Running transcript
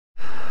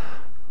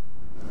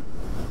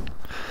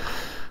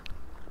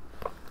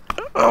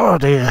Oh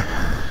dear.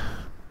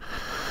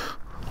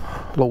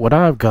 Look what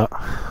I've got.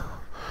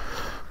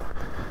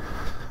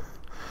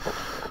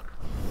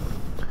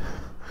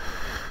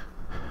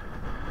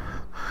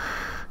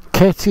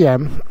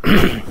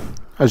 KTM,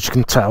 as you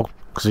can tell,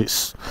 because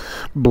it's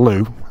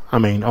blue, I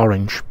mean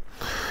orange.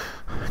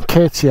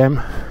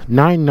 KTM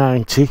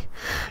 990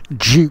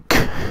 Duke.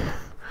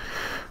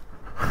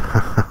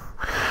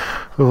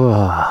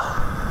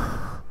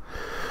 Oh.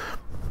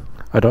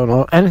 I don't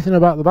know anything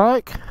about the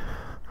bike,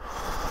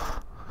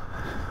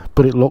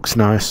 but it looks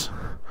nice.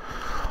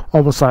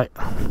 Almost like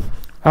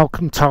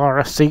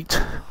Alcantara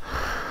seat,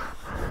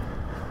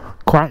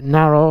 quite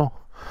narrow,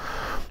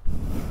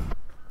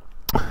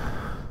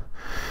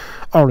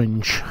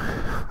 orange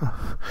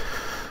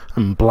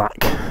and black.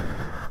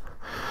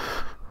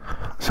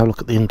 Let's have a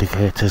look at the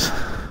indicators.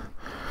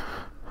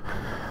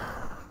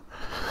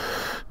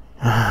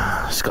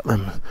 It's got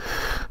them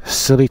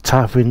silly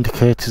type of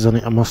indicators on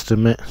it, I must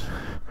admit.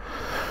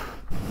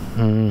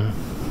 Oh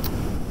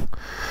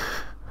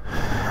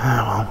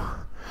well.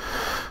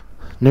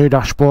 New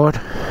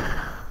dashboard.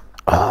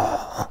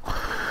 Oh.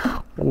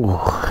 Ooh.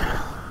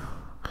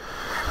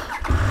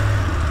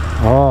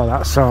 Oh,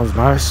 that sounds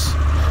nice.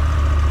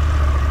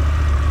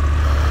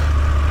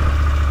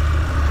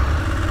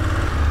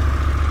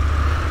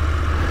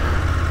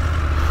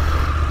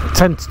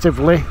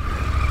 Tentatively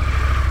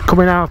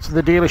coming out of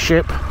the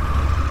dealership.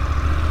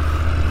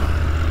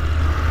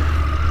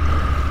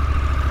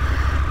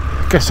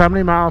 Guess how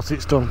many miles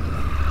it's done?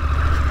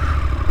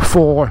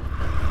 4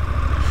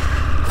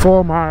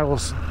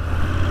 miles.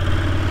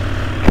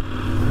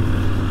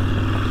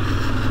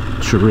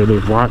 Should really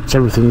have wiped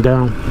everything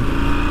down.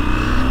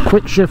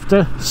 Quick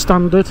shifter,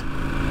 standard.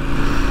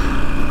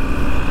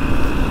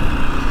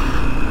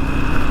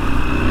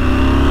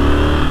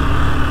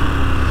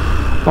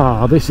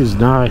 Oh, this is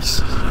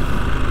nice.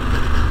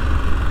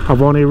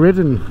 I've only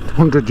ridden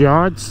 100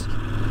 yards.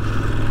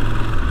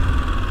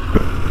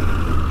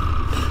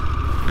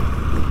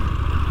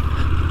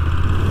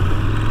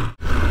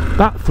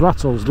 That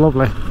throttle's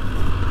lovely.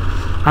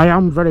 I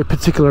am very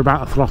particular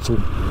about a throttle,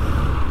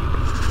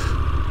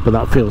 but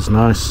that feels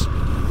nice.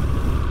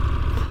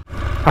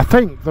 I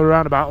think they're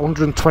around about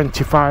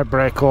 125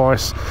 brake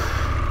horse.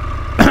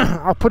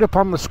 I'll put it up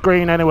on the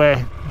screen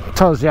anyway. It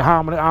tells you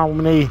how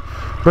many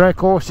brake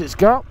horse it's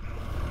got.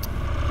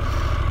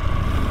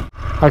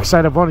 Like I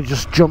said, I've only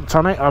just jumped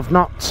on it. I've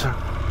not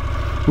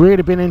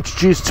really been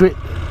introduced to it.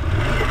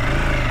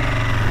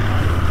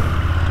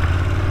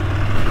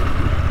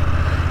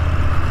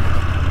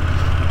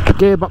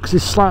 The gearbox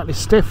is slightly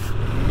stiff.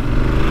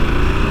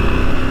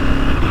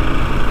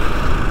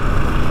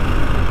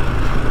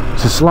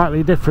 It's a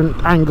slightly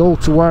different angle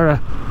to where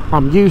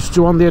I'm used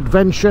to on the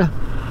Adventure.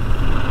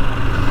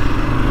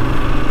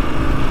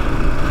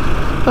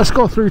 Let's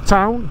go through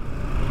town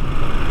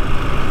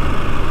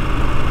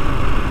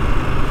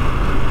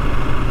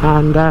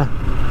and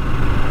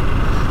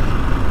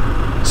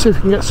see if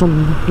we can get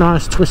some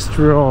nice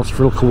twisty roads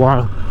for a little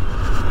while,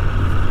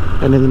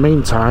 and in the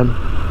meantime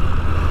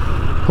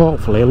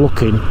hopefully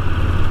looking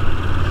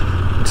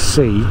to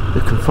see if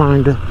we can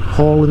find a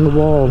hole in the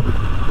wall.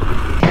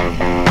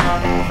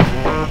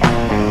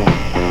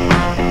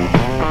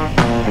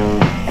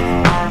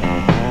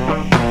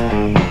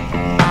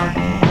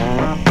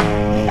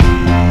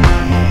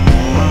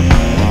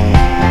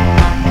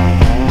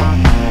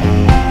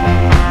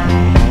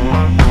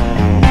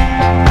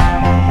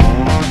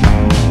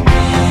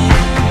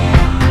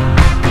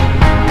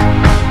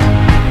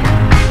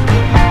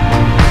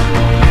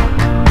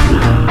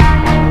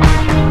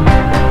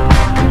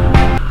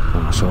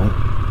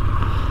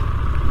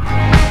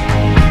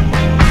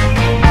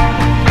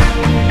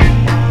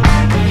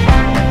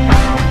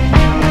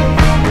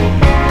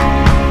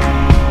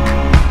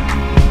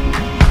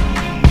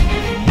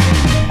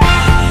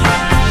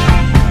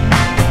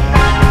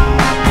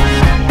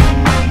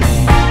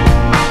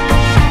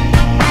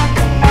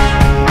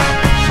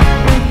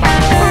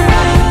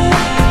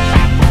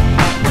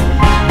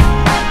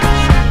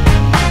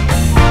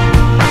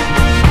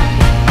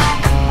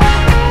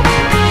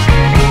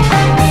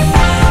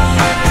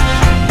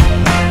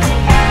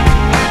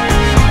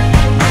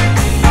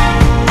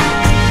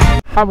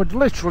 I would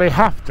literally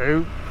have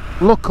to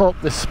look up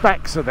the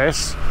specs of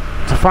this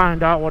to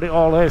find out what it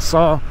all is,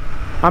 so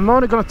I'm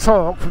only going to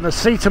talk from the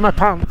seat of my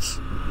pants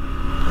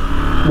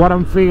what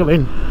I'm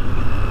feeling.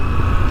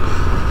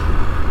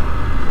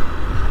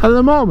 At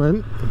the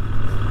moment,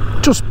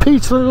 just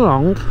petering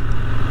along,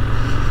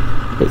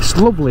 it's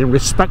lovely and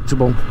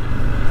respectable.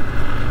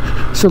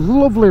 It's a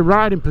lovely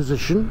riding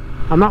position.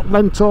 I'm not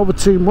leant over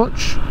too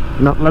much,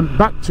 not leant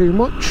back too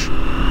much.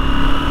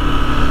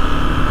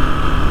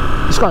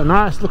 It's got a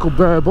nice little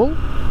burble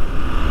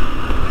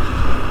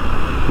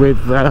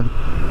with the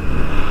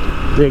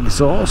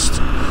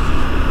exhaust,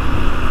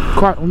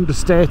 quite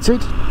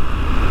understated.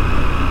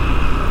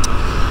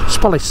 It's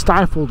probably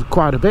stifled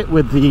quite a bit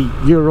with the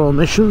Euro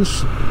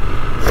emissions.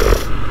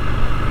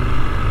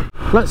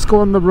 Let's go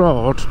on the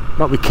road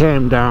that we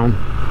came down.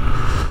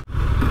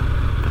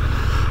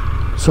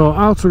 So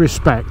out of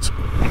respect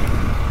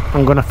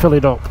I'm going to fill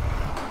it up.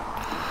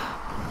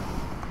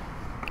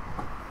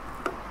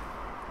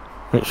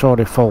 It's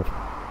already full.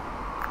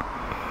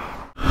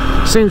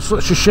 Seems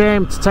such a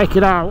shame to take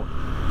it out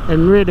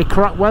in really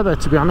crap weather,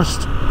 to be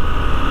honest.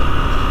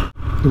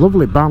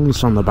 Lovely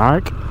balance on the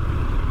bike.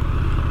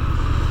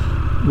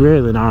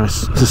 Really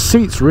nice. The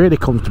seat's really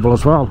comfortable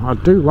as well. I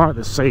do like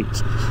the seat.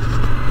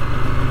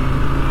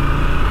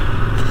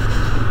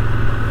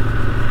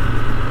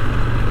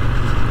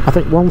 I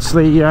think once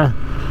the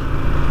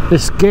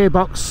this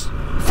gearbox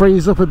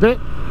frees up a bit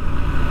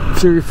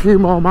through a few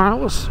more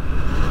miles,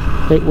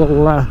 it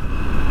will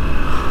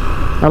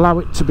allow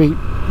it to be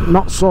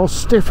not so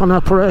stiff on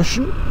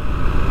operation.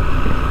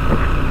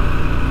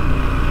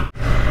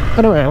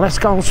 Anyway, let's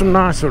go on some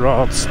nicer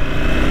roads.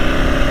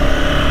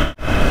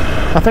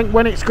 I think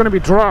when it's going to be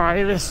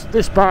dry,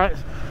 this bike,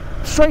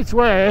 straight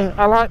away,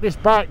 I like this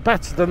bike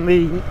better than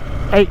the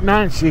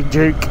 890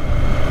 Duke.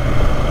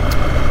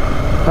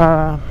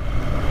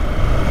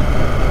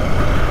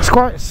 It's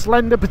quite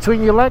slender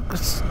between your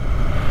legs.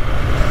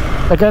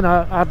 Again,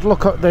 I'd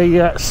look at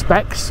the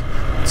specs,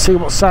 see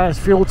what size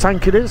fuel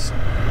tank it is.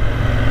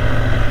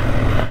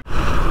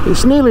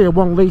 It's nearly a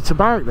 1 litre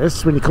bike,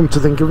 this, when you come to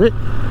think of it.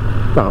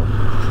 Well,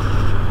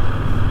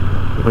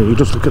 when you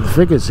just look at the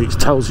figures, it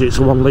tells you it's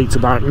a 1 litre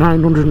bike,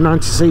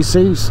 990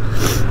 cc's.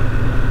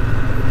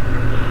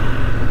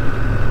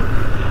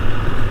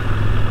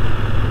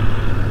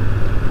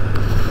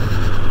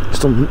 It's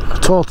done a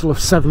total of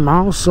 7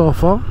 miles so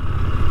far,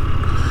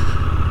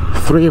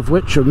 3 of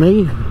which are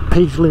me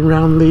pedaling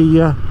around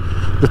the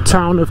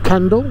town of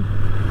Kendal.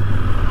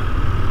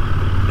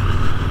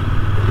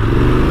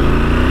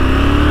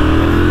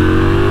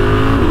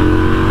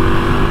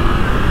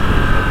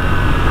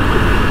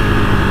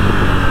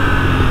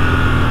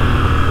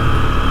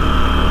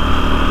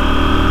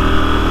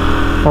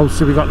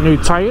 Obviously we got new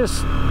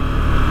tyres.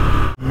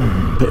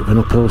 Bit of an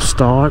uphill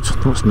start.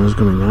 That's going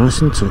to be nice,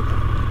 isn't it?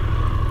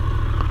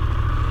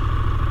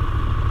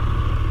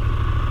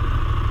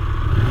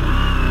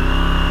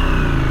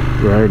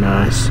 Very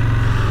nice.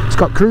 It's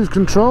got cruise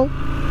control,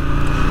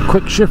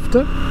 quick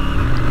shifter.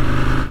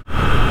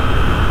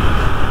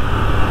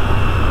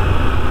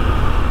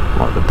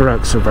 Oh, the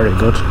brakes are very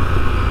good.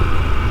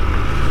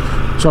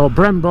 So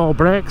Brembo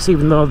brakes,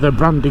 even though they're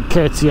branded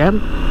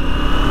KTM.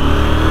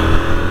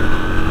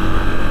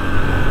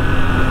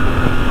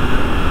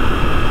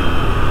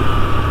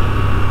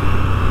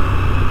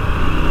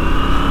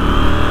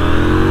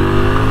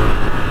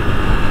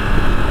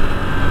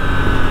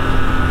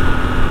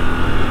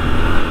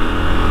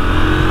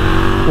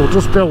 We'll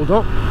just build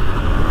up.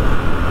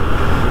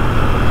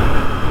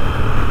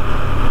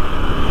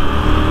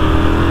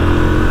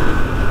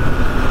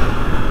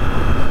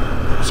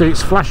 See,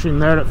 it's flashing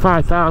there at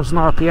 5,000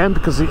 RPM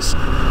because it's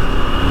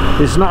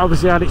not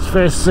obviously had its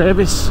first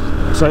service,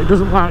 so it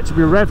doesn't like to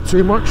be revved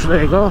too much.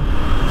 There you go.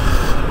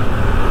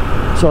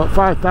 So at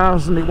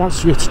 5,000 it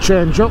wants you to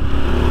change up.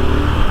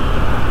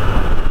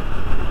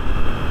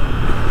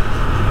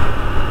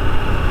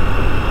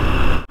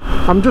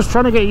 I'm just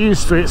trying to get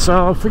used to it,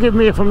 so forgive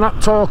me if I'm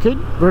not talking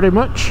very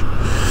much.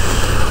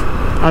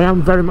 I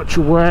am very much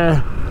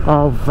aware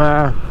of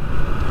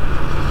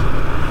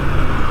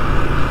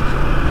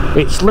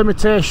its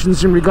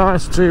limitations in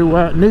regards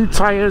to new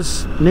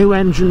tyres, new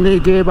engine, new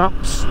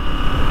gearbox,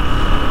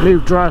 new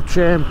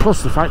drivetrain,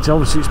 plus the fact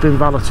obviously it's been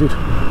valeted.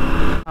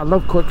 I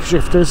love quick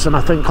shifters, and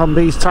I think on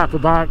these type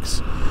of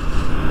bikes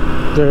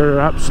they're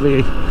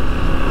absolutely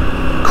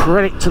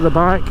credit to the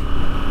bike.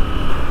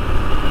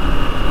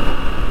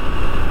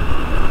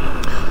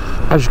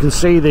 As you can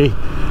see, the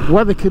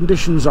weather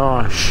conditions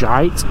are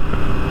shite,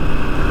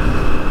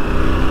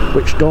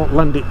 which don't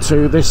lend it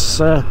to this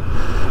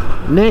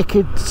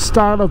naked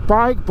style of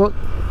bike, but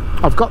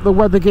I've got the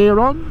weather gear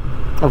on,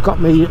 I've got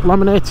my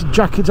laminated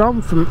jacket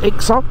on from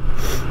Ixon,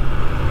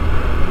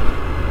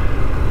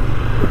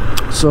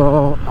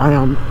 so I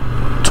am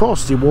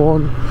toasty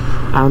worn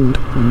and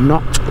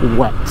not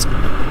wet.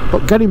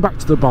 But getting back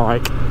to the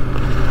bike,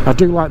 I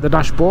do like the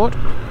dashboard,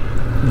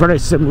 very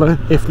similar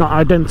if not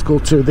identical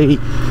to the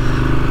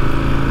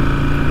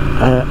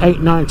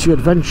 890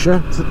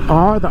 Adventure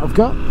R that I've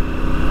got.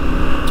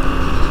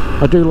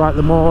 I do like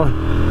the more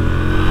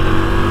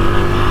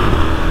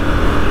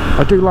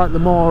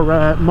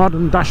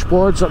modern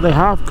dashboards that they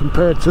have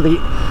compared to the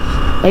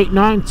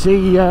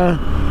 890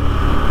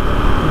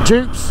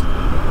 Dukes,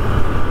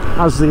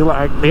 as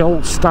the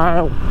old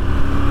style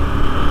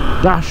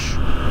dash.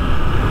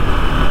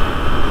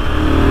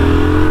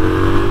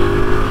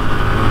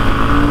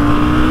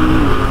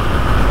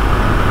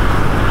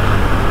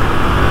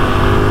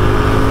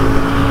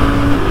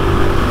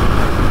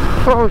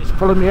 Oh, it's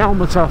pulling the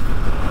helmet off.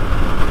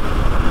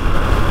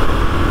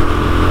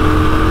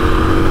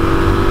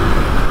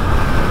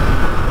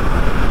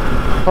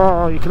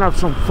 Oh, you can have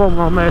some fun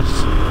on this.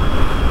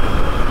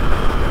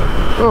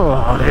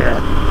 Oh dear.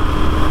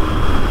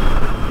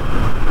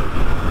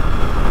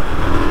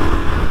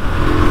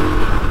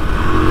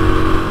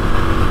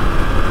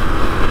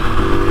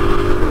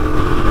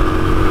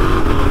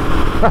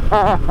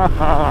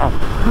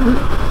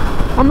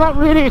 I'm not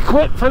really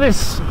equipped for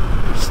this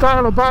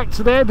style of bike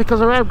today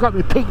because I have got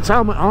my peaked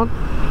helmet on,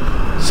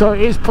 so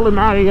it is pulling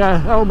my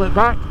helmet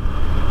back.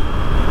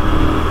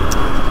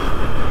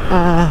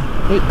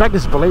 It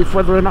beggars belief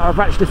whether or not I've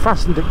actually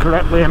fastened it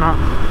correctly or not.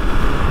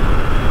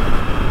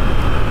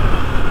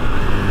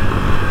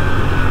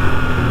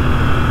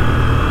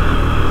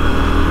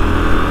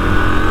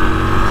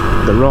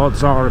 The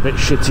roads are a bit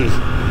shitty.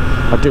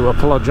 I do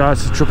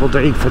apologise to Triple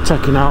D for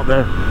taking out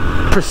their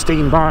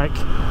pristine bike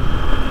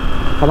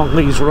along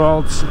these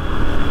roads,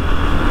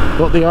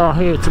 but they are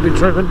here to be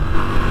driven.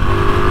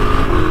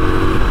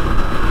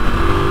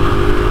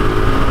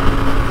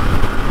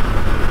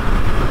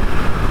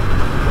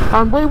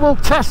 And we will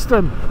test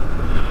them.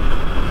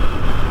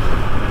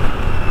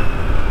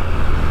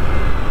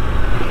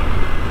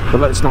 But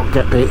let's not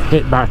get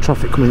hit by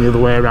traffic coming the other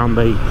way around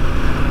the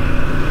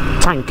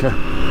tanker.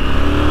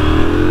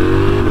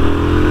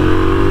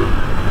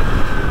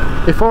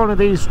 If all of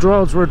these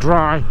roads were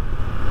dry,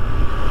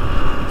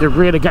 you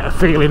really get a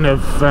feeling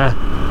of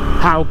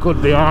how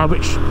good they are,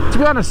 which, to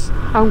be honest,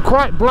 I'm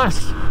quite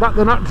blessed that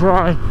they're not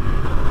dry,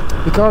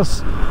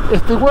 because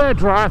if they were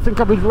dry, I think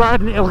I'd be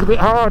riding it a little bit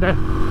harder.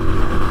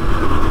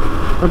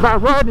 And by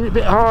riding it a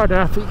bit harder,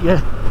 I think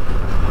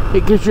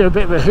it gives you a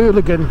bit of a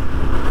hooligan.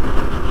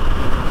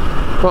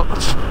 But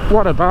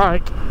what a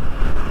bike.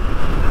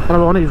 And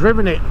I've only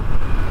driven it,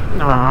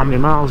 how many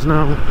miles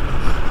now?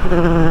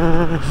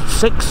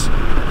 6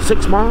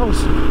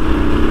 miles.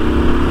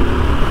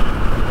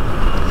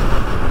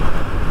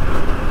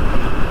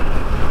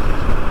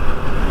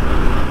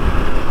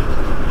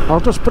 I'll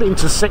just put it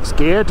into 6th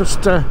gear,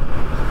 just to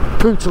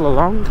pootle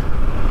along.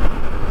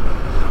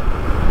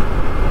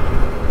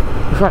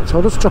 In fact,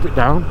 I'll just drop it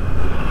down.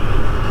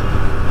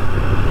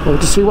 We'll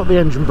just see what the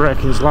engine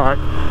braking's like.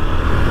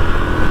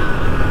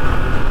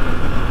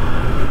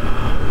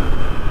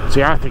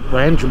 See, I think the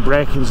engine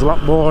braking's a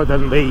lot more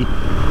than the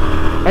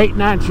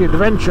 890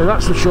 Adventure,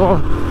 that's for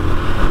sure.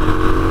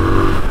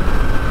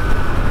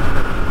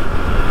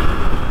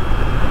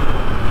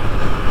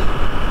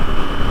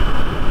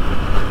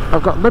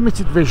 I've got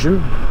limited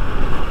vision,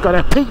 got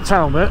a peaked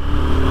helmet,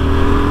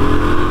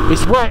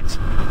 it's wet,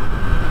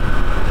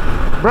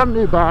 brand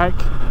new bike,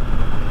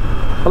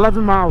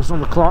 11 miles on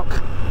the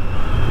clock,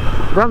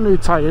 brand new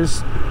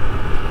tyres,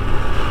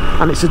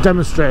 and it's a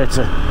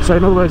demonstrator, so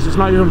in other words it's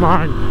not even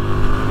mine.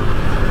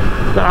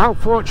 But how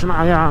fortunate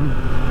I am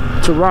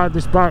to ride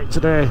this bike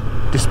today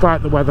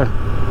despite the weather.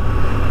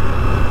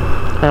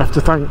 I have to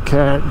thank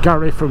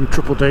Gary from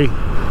Triple D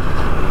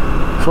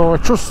for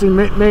trusting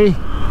me.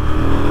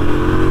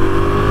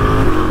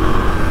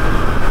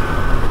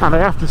 And I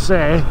have to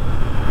say,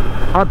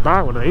 I'd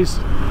buy one of these.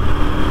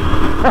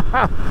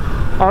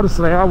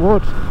 Honestly, I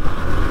would.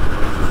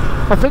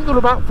 I think they're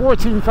about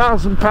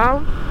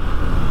 £14,000.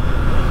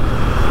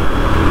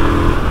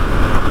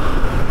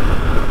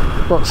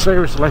 But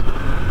seriously.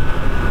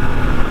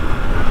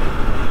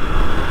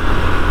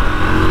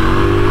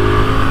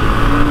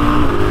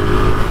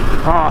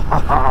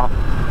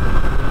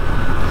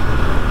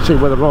 See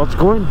where the road's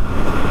going.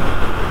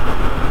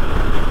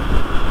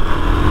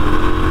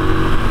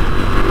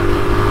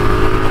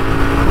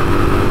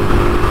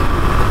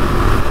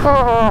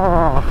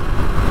 Oh.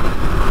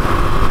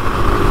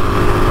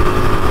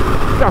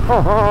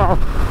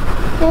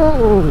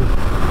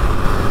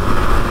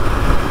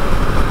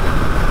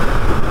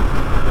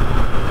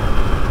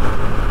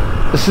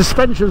 The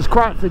suspension's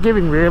quite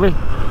forgiving, really.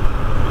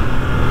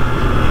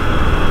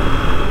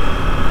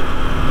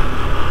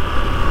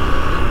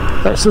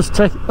 Let's just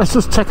take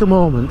a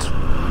moment.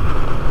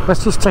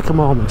 Let's just take a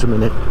moment, a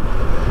minute.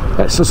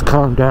 Let's just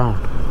calm down.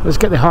 Let's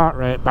get the heart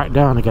rate back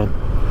down again.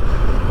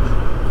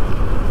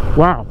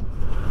 Wow.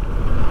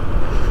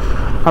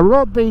 I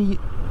rode the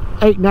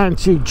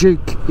 890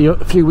 Duke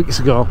a few weeks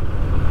ago.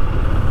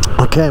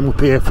 I came up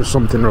here for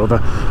something or other.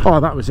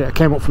 Oh, that was it. I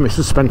came up for my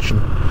suspension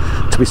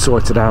to be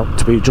sorted out,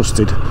 to be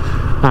adjusted,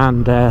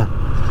 and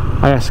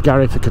I asked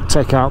Gary if he could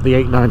take out the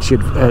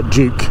 890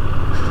 Duke,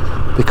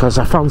 because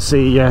I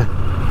fancy,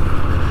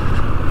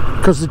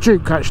 because the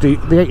Duke, actually,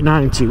 the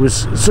 890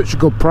 was such a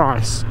good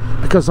price,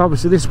 because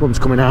obviously this one's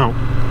coming out,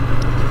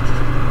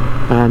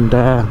 and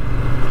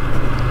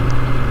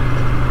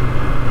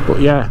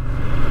but yeah,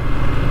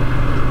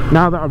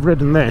 now that I've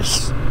ridden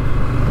this,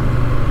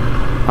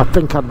 I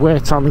think I'd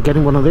wait on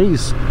getting one of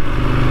these.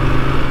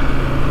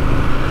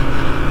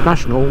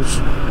 Nationals.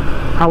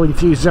 How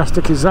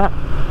enthusiastic is that?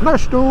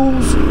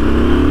 Nationals!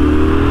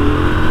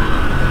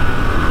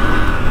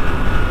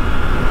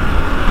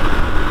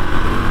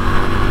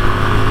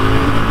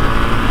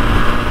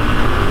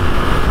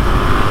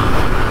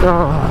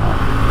 Oh.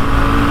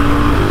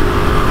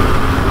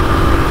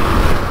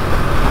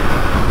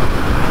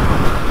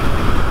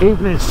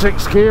 Even in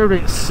 6th gear,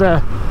 it's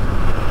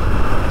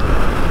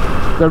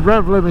the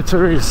rev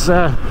limiter is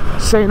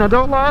saying I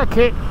don't like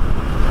it.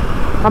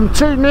 I'm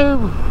too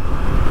new.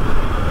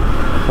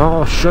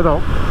 Oh, shut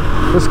up.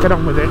 Let's get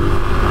on with it.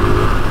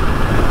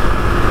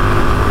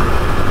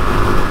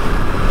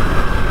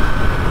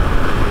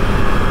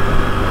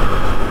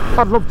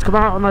 I'd love to come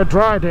out on a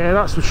dry day,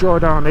 that's for sure,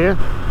 down here.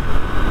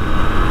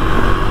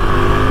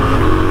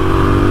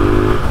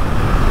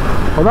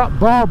 Well, that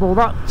barbell,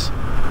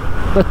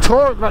 the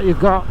torque that you've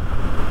got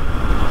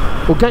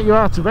will get you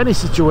out of any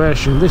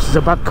situation. This is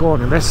a bad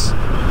corner, this.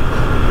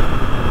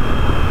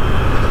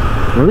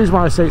 The reason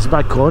why I say it's a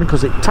bad corner,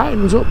 because it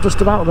tightens up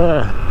just about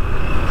there.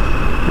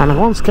 And I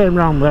once came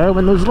round there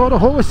when there was a lot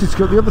of horses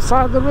at the other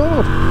side of the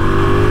road.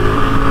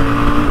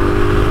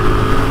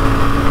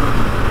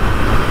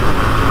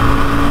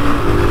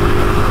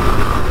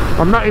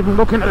 I'm not even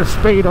looking at the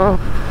speed up.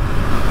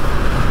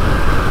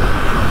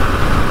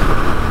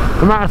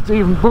 I might have to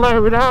even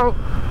blur it out.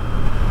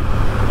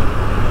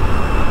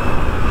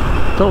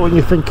 Don't want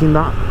you thinking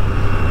that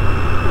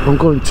I'm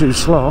going too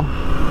slow.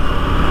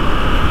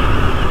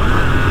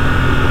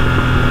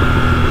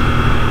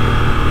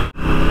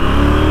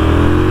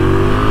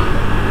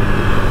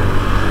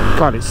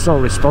 God, it's so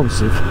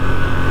responsive.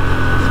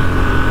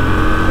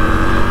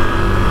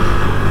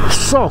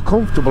 So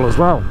comfortable as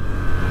well.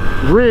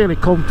 Really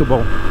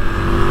comfortable.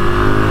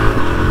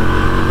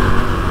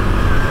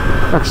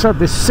 Like I said,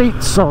 this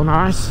seat's so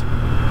nice.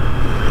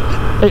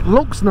 It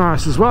looks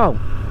nice as well.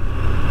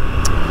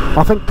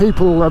 I think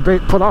people are a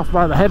bit put off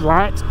by the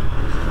headlight,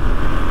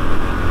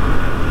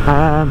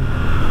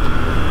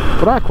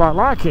 but I quite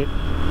like it.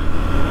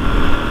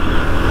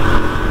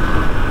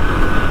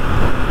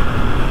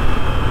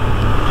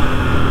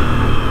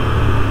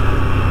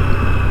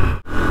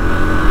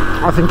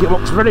 I think it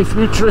looks very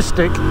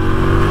futuristic.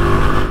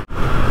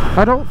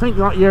 I don't think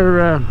that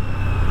your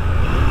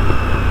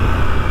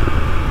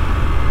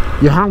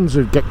hands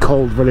would get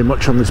cold very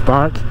much on this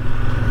bike.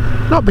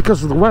 Not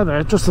because of the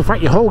weather, just the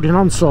fact you're holding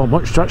on so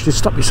much to actually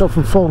stop yourself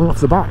from falling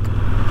off the back.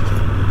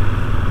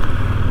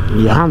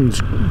 Your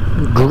hands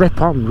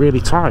grip on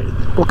really tight.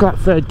 Look at that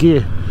third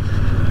gear,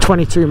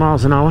 22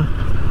 miles an hour.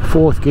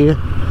 Fourth gear,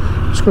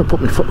 just going to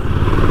put my foot,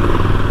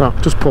 well,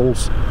 just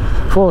pulls.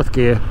 Fourth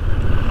gear,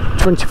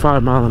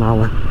 25 mile an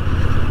hour.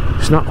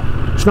 It's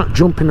not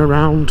jumping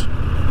around.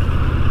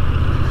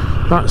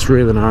 That's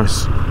really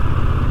nice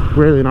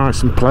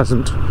and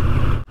pleasant.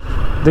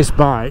 This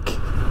bike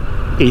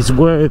is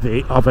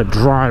worthy of a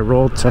dry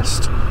road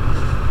test.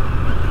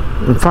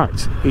 In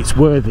fact, it's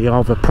worthy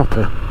of a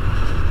proper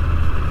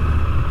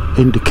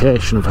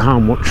indication of how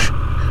much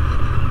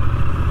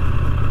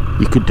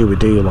you could do a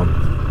deal on.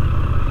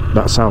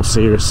 That's how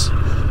serious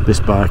this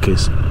bike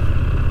is.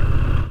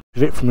 Look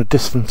at it from a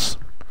distance.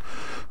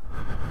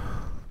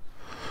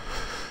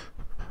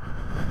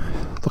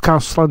 Look how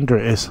slender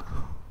it is.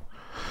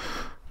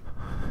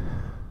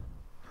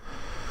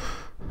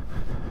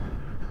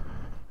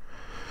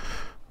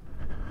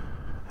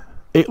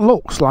 It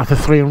looks like a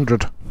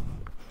 300.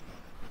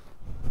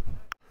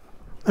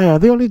 Yeah,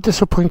 the only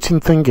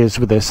disappointing thing is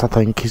with this, I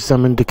think, is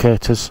them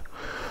indicators.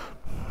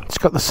 It's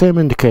got the same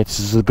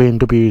indicators as the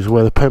BMWs,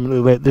 where they're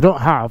permanently lit. They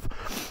don't have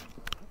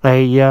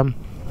a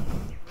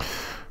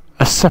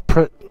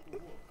separate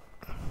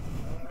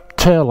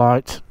tail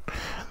light.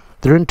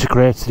 They're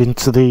integrated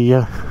into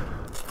the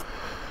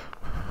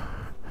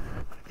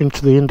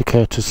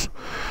indicators,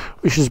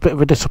 which is a bit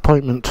of a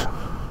disappointment.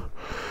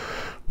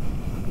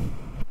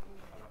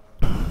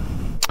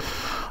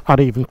 I'd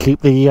even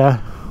keep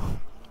the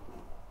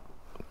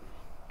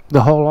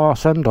whole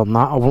arse end on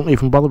that. I wouldn't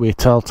even bother with a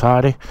tail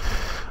tidy,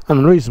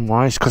 and the reason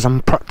why is because I'm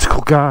a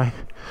practical guy.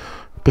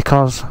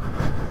 Because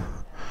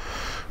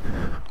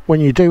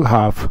when you do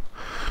have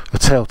a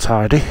tail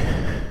tidy,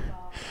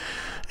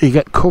 you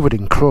get covered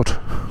in crud,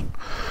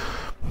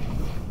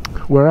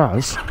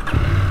 whereas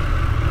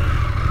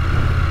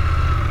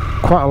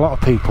quite a lot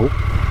of people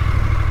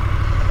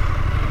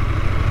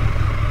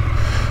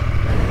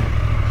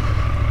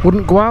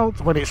wouldn't go out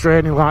when it's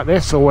raining like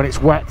this, or when it's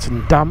wet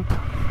and damp.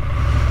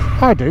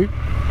 I do.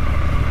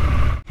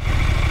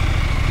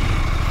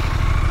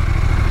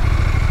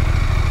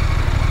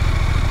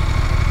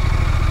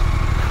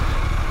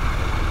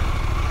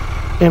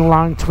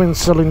 Inline twin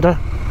cylinder.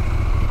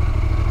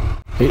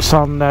 It's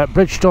on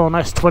Bridgestone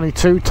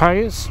S22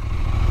 tyres.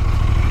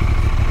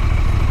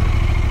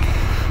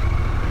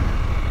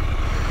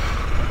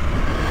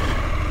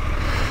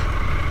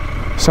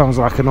 Sounds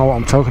like I know what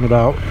I'm talking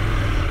about.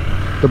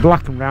 The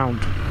black and round.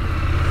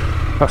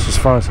 That's as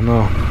far as I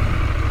know.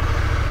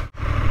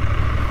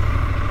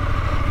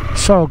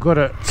 So good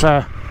at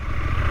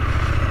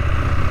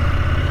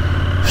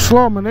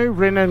slow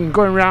manoeuvring and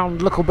going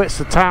around little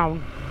bits of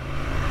town.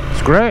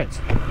 It's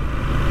great.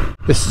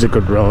 This is a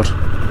good road.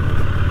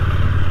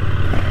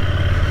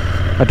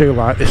 I do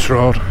like this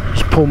road.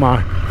 Just pull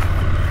my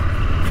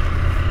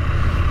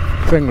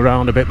thing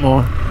around a bit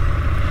more.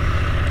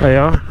 There you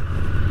are.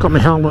 Got my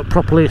helmet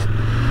properly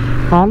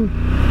on.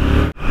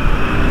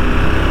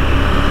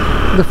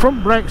 The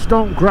front brakes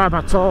don't grab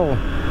at all.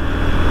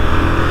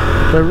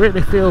 They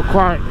really feel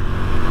quite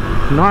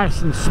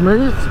nice and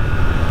smooth.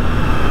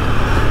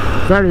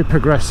 Very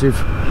progressive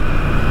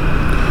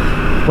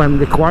when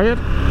required.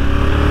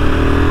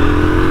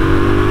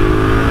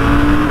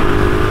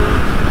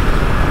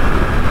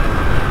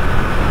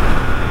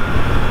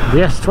 The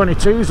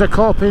S22s are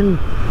coping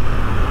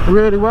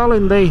really well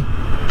in the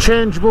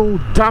changeable,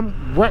 damp,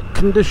 wet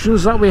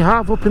conditions that we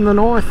have up in the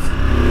north.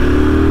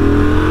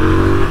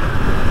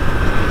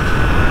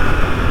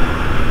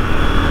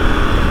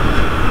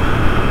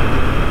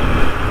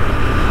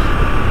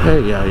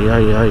 Hey, yeah.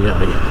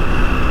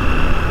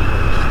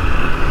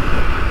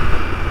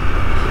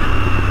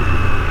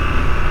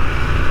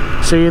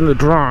 See, in the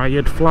dry,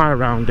 you'd fly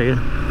around here.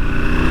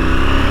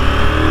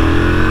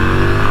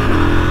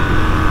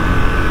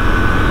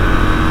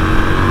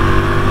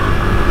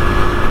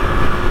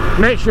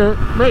 Makes your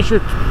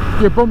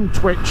bum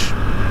twitch,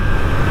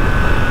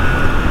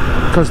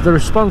 because the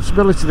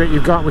responsibility that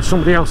you've got with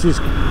somebody else's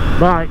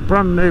bike,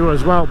 brand new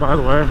as well, by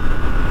the way.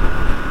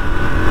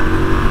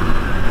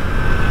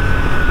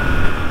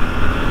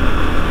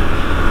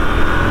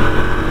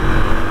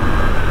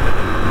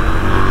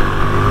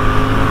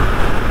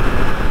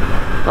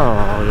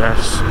 Oh,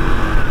 yes.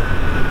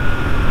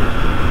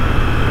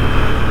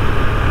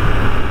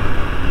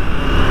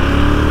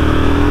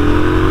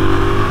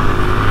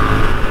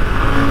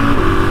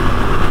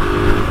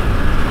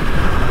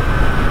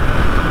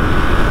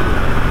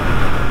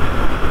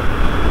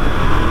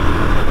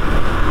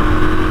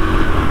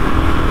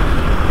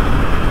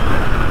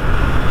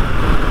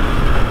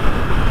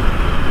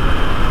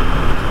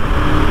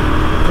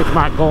 It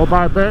might go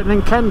by Burton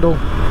and Kendal.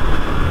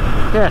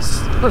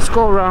 Yes, let's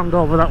go around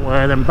over that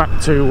way, then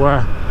back to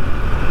up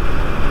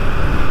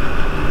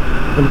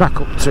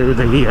to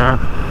the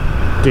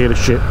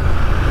dealership.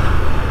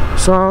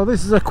 So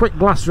this is a quick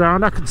blast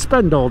round. I could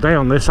spend all day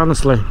on this,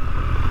 honestly.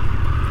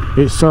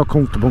 It's so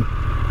comfortable.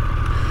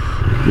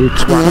 You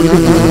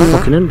twat,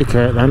 fucking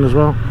indicate then as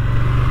well.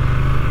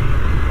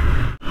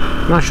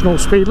 National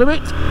speed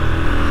limit.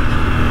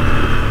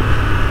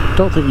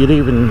 Don't think you'd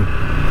even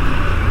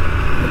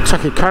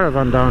take a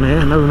caravan down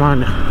here, never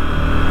mind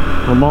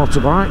a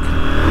motorbike.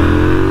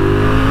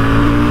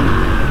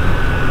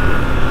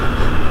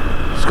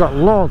 It's got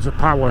loads of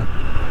power,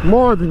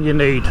 more than you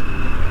need,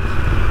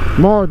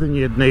 more than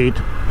you'd need.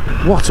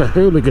 What a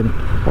hooligan.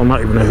 Well,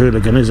 not even a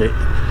hooligan, is it?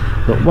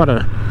 But what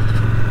a,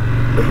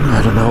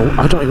 I don't know,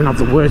 I don't even have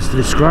the words to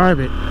describe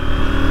it.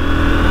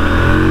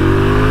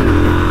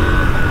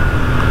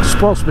 It's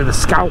supposed to be the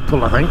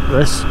scalpel, I think,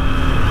 this.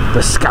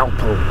 The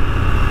scalpel.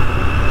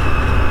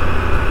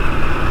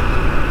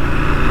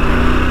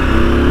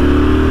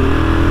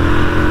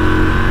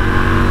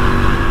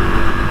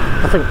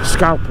 I think the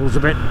scalpel's a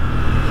bit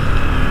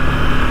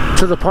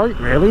to the point,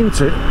 really,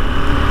 isn't it?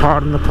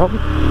 Pardon the pun.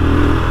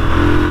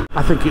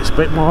 I think it's a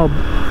bit more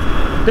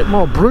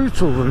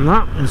brutal than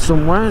that in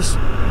some ways,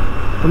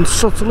 and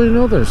subtle in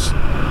others.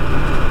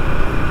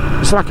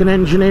 It's like an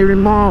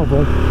engineering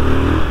marvel.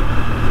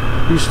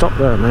 You stop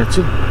there,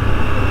 matey.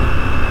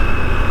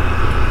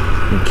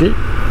 Thank you.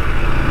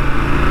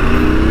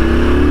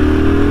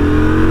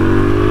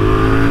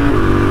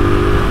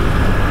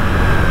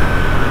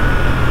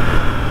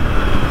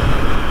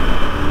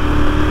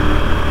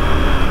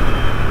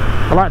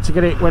 I like to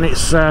get it when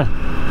it's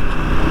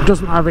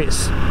doesn't have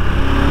its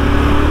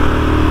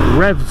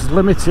revs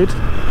limited.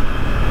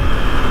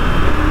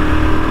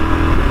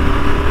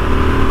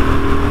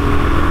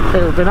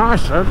 It would be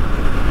nicer,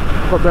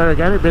 but there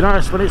again, it'd be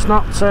nice when it's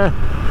not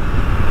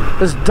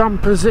as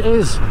damp as it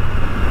is.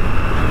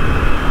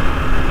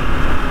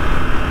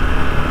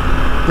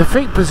 The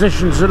feet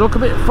positions, they look a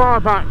bit far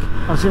back,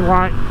 as in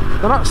like,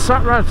 they're not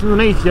sat right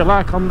underneath you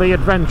like on the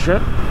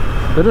Adventure,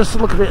 they just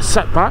look a bit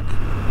set back.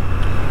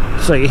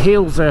 So your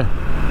heels are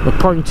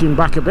pointing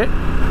back a bit,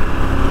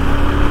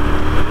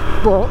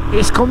 but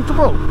it's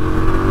comfortable.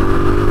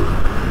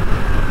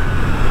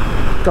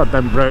 God,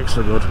 them brakes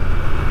are good.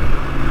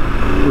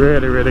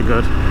 Really, really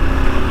good.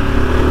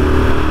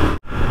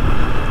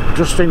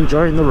 Just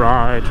enjoying the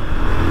ride.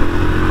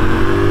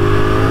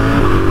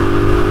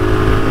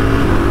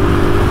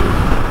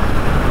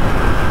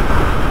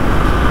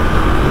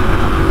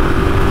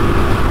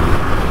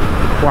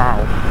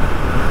 Wow.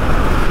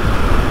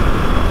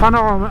 I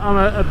know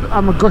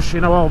I'm a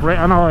gushing over it,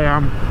 I know I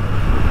am,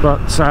 but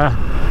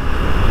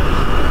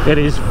it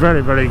is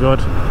very, very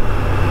good.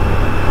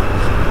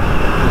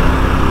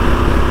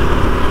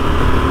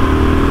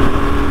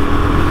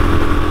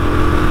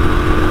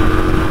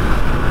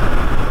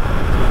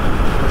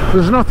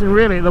 There's nothing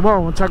really at the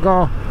moment I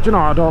go, do you know,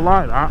 I don't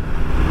like that.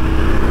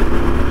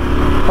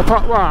 I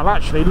thought, well,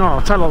 actually, no,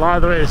 I'll tell a lie,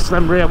 there is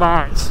them rear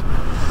lights.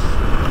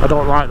 I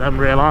don't like them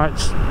rear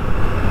lights.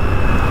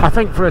 I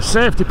think for a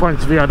safety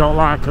point of view I don't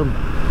like them.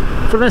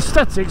 For the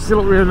aesthetics they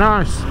look really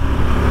nice,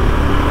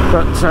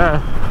 but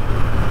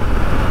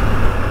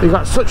you've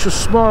got such a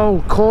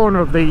small corner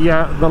of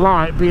the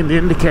light being the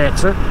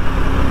indicator,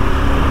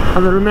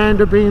 and the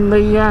remainder being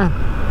the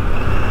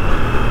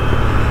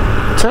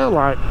tail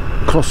light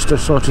cluster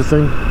sort of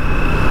thing.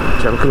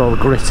 So look at all the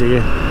grit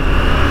here.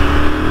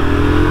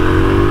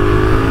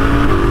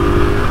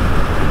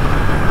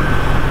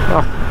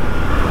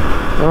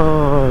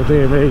 Oh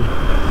dear me.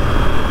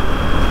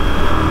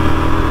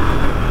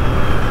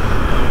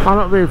 I'm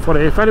not being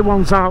funny. If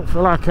anyone's out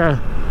for like a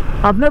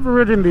I've never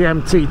ridden the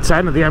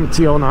MT10 or the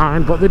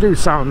MT09, but they do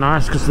sound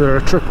nice because they're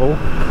a triple.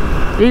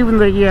 Even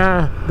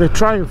the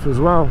Triumph as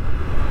well.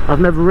 I've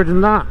never ridden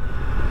that.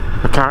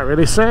 I can't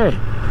really say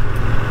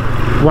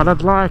what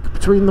I'd like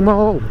between them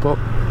all, but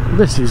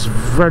this is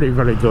very,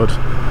 very good.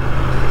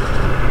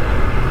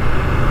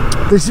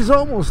 This is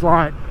almost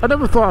like, I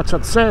never thought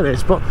I'd say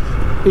this, but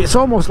it's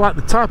almost like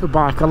the type of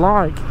bike I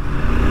like.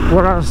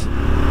 Whereas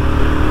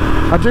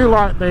I do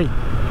like the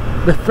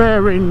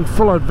fairing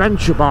full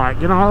adventure bike,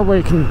 you know, where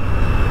you can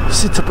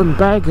sit up and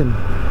beg and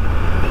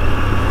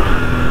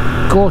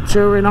go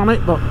touring on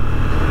it, but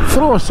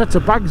throw a set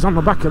of bags on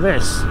the back of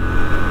this,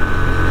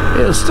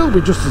 it'll still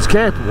be just as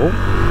capable.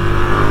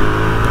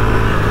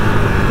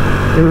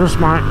 You just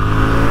might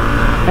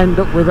end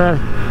up with a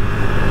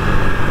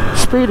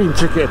speeding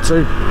ticket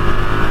too.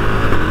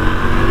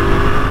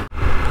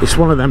 It's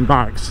one of them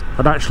bikes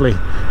I'd actually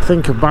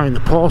think of buying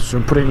the poster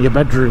and put it in your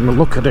bedroom and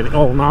look at it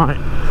all night,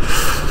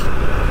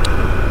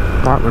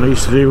 like when I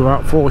used to do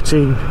about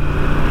 14.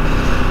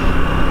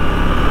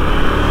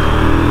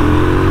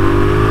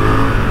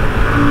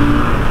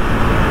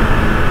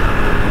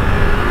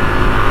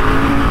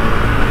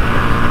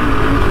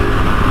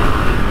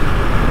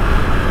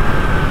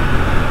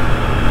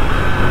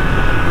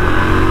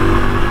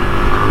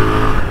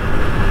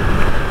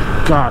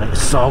 God,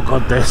 it's so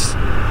good, this.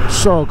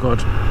 So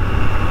good.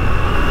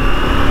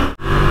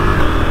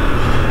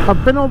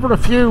 I've been over a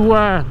few,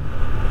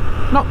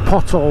 not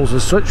potholes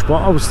as such, but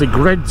obviously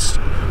grids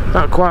that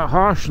are quite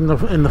harsh in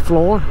the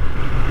floor,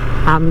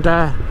 and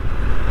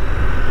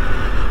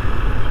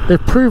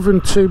they've proven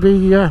to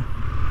be the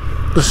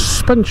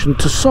suspension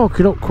to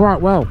soak it up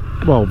quite well.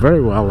 Well,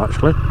 very well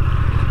actually.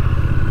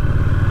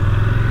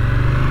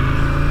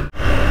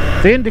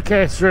 The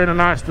indicators are in a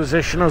nice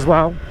position as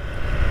well.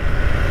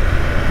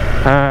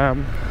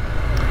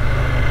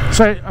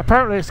 So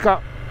apparently it's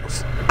got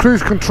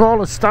cruise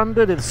control as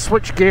standard. The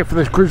switch gear for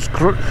the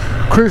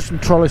cruise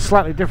control is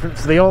slightly different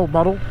to the old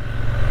model.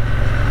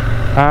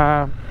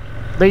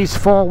 These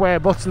four-way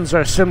buttons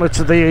are similar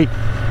to the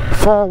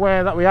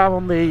four-way that we have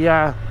on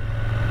the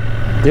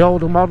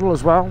older model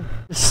as well.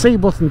 The C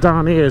button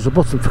down here is a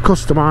button for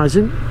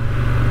customizing.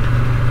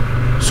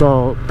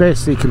 So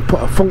basically you can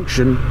put a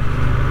function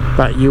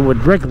that you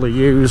would regularly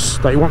use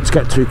that you want to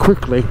get to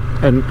quickly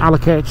and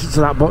allocate it to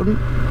that button.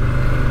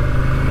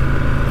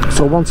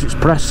 So once it's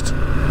pressed,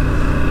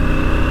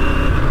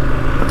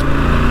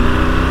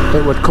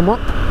 it would come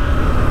up.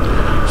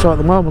 So at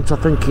the moment I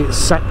think it's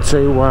set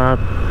to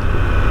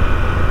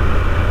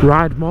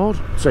ride mode,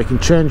 so you can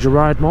change your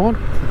ride mode.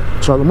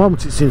 So at the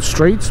moment it's in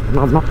street, and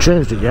I've not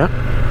changed it yet.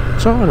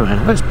 So anyway,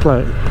 let's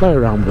play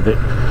around with it.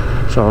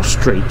 So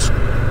street,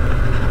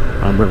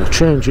 and we'll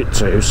change it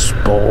to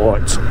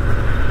sport.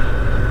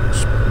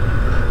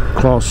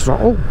 Close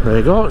throttle, there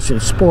you go, it's in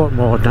sport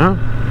mode now.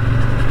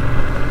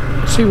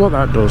 Let's see what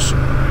that does.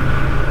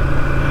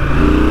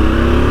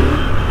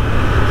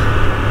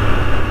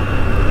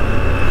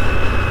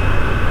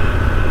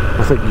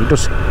 I think you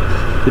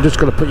just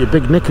got to put your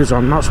big knickers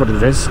on, that's what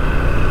it is.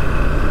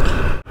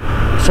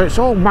 So it's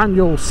all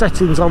manual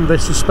settings on the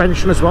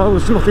suspension as well.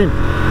 There's nothing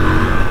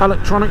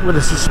electronic with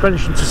the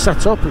suspension to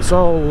set up. It's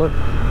all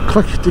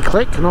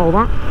clickety-click and all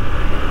that.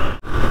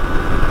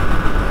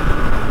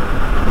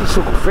 This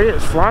little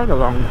Fiat's flying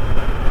along.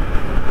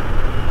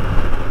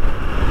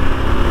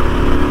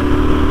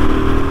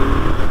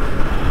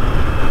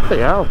 What the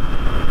hell?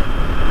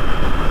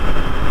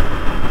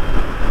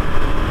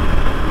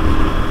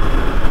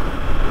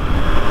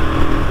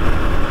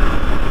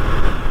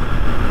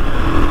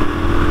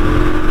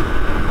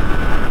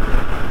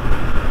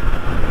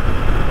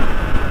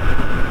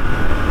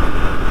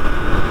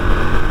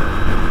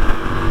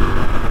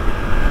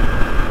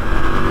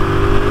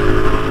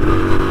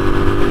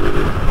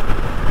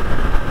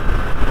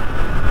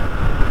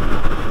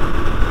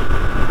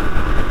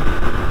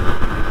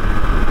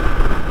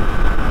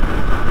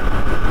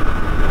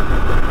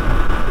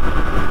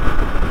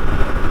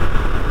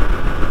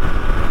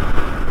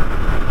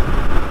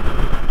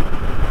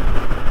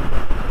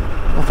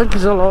 I think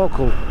he's a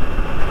local.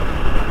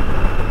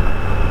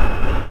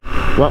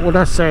 What would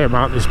I say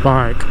about this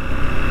bike?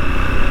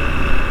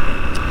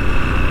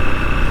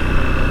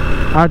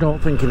 I don't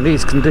think in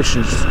these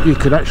conditions you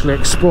could actually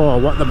explore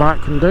what the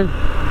bike can do, and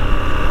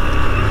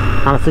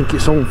I think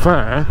it's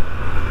unfair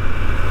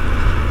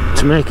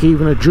to make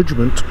even a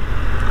judgment.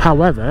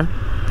 However,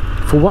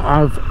 for what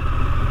I've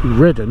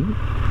ridden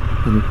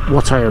and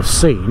what I have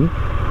seen,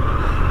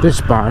 this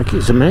bike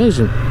is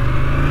amazing.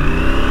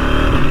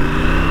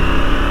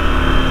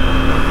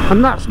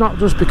 And that's not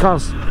just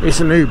because it's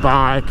a new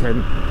bike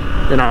and,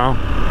 you know,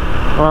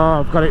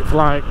 oh, I've got it for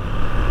like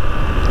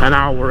an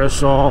hour or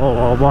so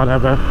or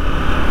whatever.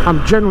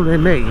 I generally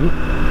mean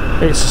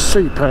it's a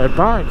superb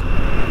bike.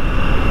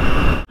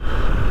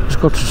 Let's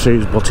go to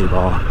Sue's Butty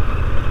Bar.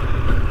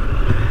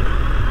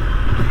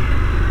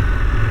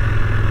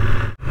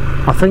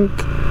 I think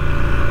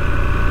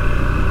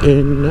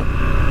in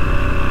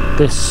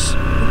this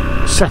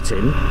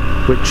setting,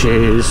 which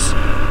is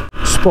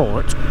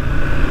sport,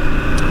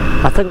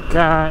 I think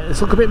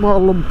it's looking a bit more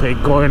lumpy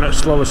going at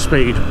slower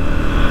speed.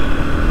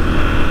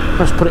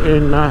 Let's put it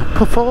in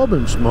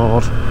performance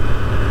mode.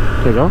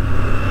 There you go.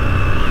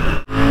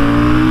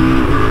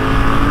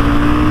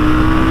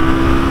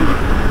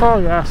 Oh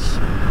yes.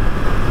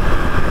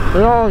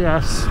 Oh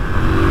yes.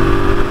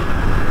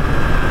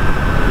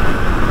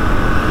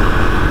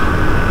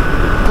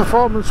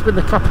 Performance with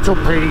the capital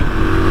P.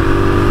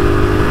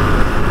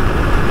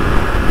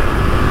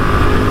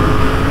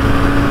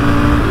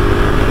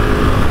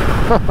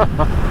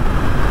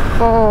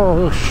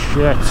 Oh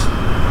shit.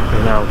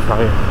 You know,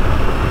 fire.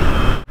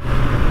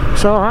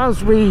 So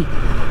as we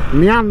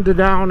meander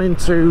down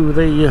into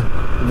the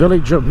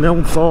village of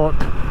Milnthorpe,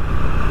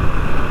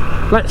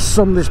 let's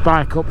sum this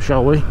bike up,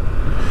 shall we?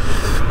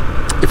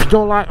 If you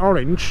don't like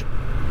orange,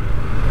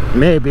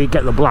 maybe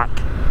get the black.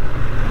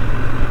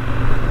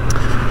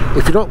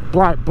 If you don't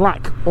like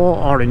black or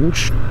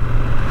orange,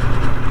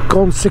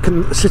 go and sit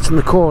in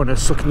the corner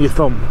sucking your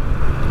thumb,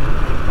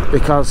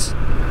 because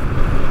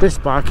this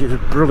bike is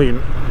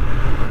brilliant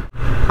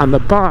and the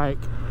bike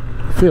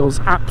feels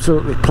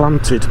absolutely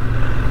planted.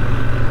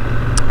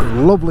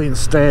 Lovely and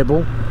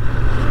stable.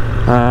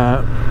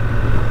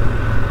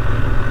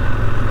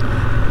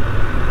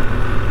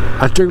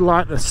 I do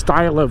like the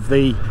style of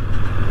the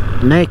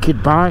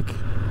naked bike.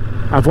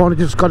 I've only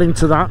just got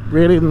into that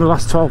really in the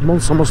last 12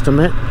 months, I must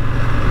admit.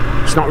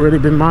 It's not really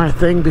been my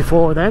thing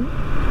before then,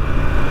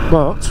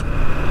 but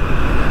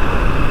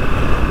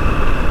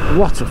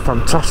what a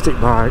fantastic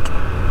bike.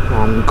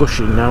 I'm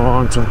gushing now,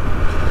 aren't I?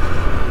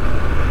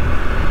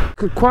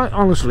 Could quite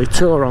honestly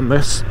tour on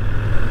this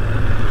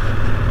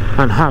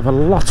and have a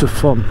lot of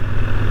fun,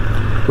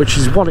 which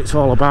is what it's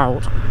all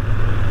about,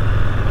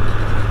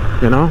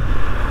 you know.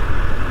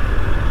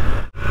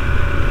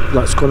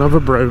 Let's go and have a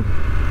brew.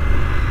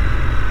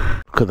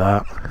 Look at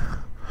that.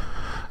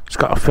 It's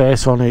got a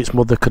face on it its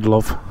mother could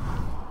love,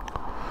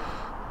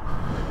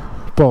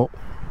 but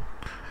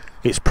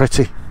it's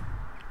pretty,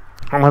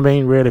 and I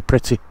mean really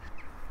pretty.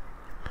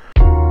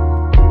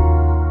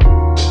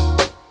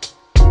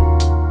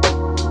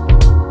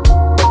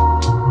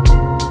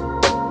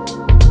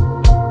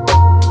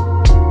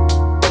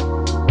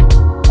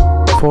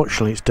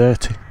 Unfortunately, it's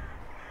dirty.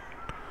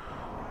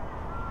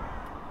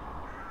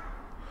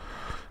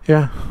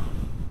 Yeah,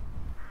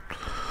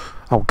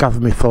 I'll gather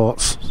my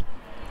thoughts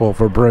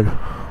over a brew.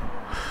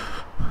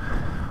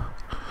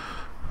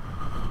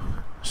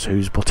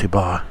 Sue's Butty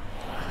Bar.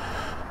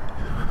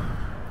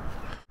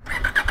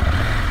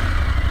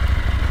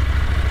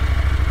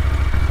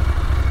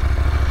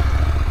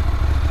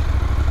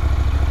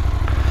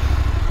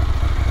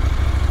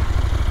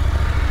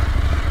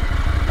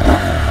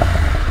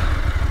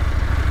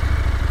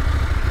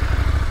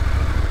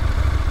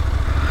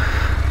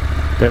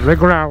 Bit of a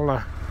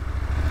growler.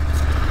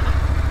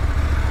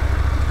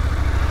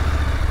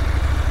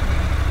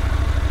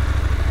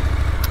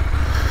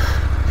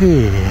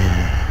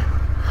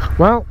 Yeah.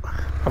 Well,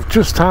 I've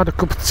just had a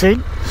cup of tea.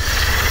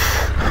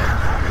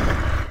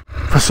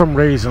 For some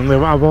reason,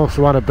 I've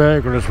also had a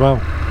burger as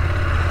well.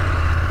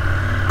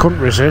 Couldn't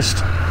resist.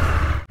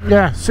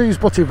 Yeah, Sue's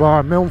Butty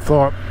Bar,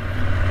 Milnthorpe.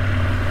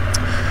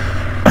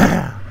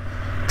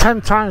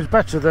 10 times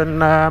better than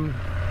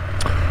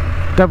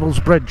Devil's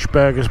Bridge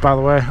burgers, by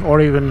the way, or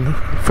even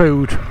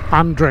food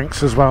and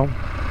drinks as well.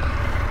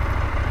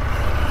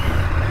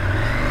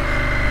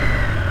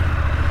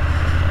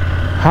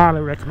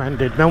 Highly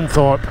recommended,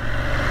 Milnthorpe,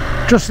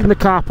 just in the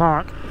car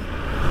park.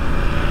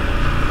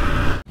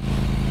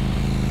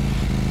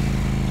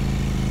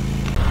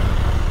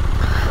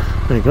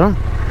 There you go.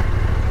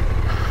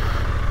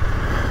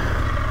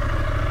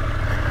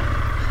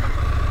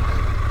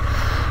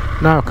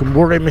 Now I can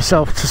worry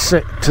myself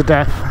to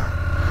death.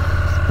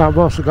 I've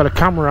also got a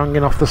camera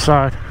hanging off the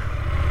side.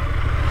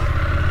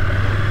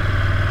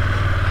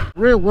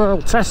 Real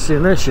world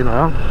testing this, you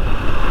know.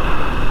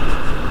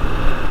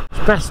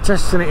 It's best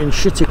testing it in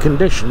shitty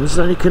conditions,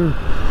 then you can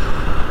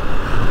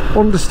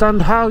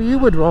understand how you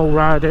would roll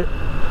ride it.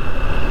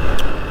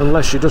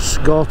 Unless you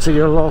just go to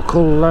your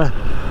local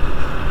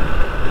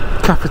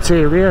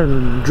cafeteria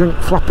and drink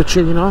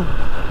Flappuccino.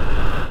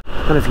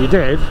 And if you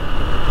did,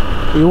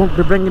 you wouldn't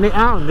be bringing it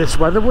out in this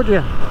weather, would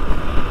you?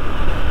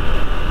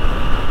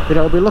 You'd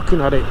all be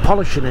looking at it,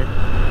 polishing it.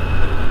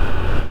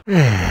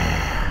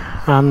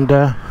 And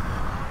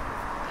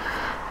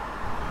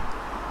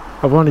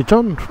I've only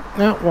done,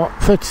 what,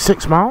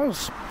 36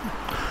 miles,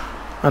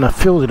 and I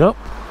filled it up.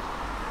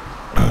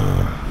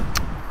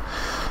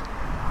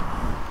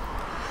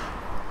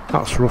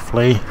 That's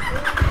roughly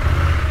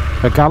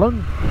a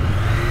gallon.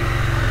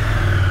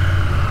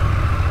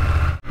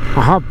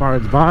 I have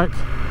borrowed the bike,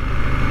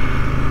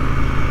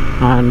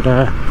 and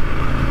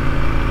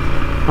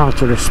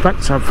out of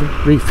respect I've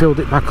refilled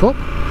it back up.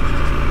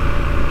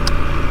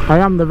 I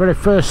am the very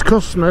first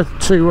customer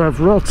to have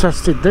road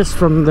tested this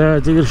from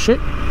the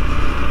dealership,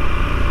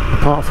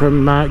 apart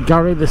from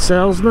Gary the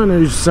salesman,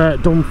 who's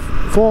done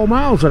 4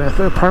 miles on it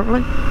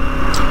apparently.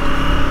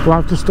 Well,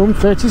 I've just done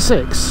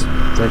 36,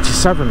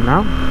 37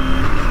 now,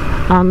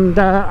 and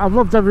I've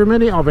loved every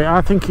minute of it.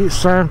 I think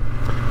it's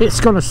it's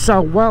going to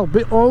sell well,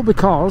 all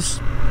because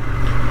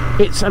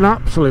it's an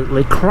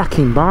absolutely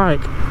cracking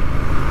bike.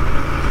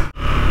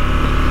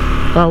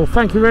 Well,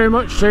 thank you very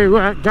much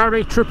to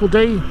Gary Triple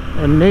D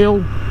and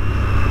Neil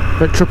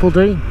at Triple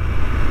D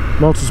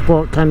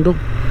Motorsport Kendal.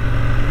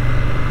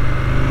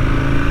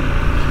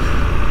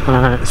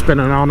 It's been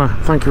an honour,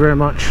 thank you very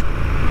much,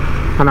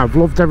 and I've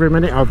loved every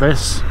minute of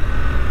this.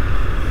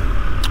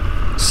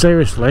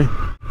 Seriously,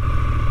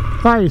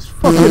 that is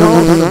fucking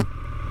awesome.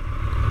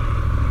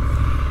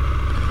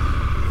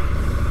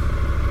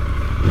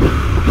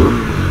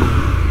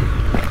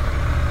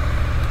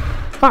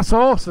 That's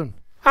awesome,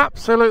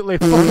 absolutely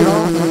fucking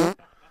awesome.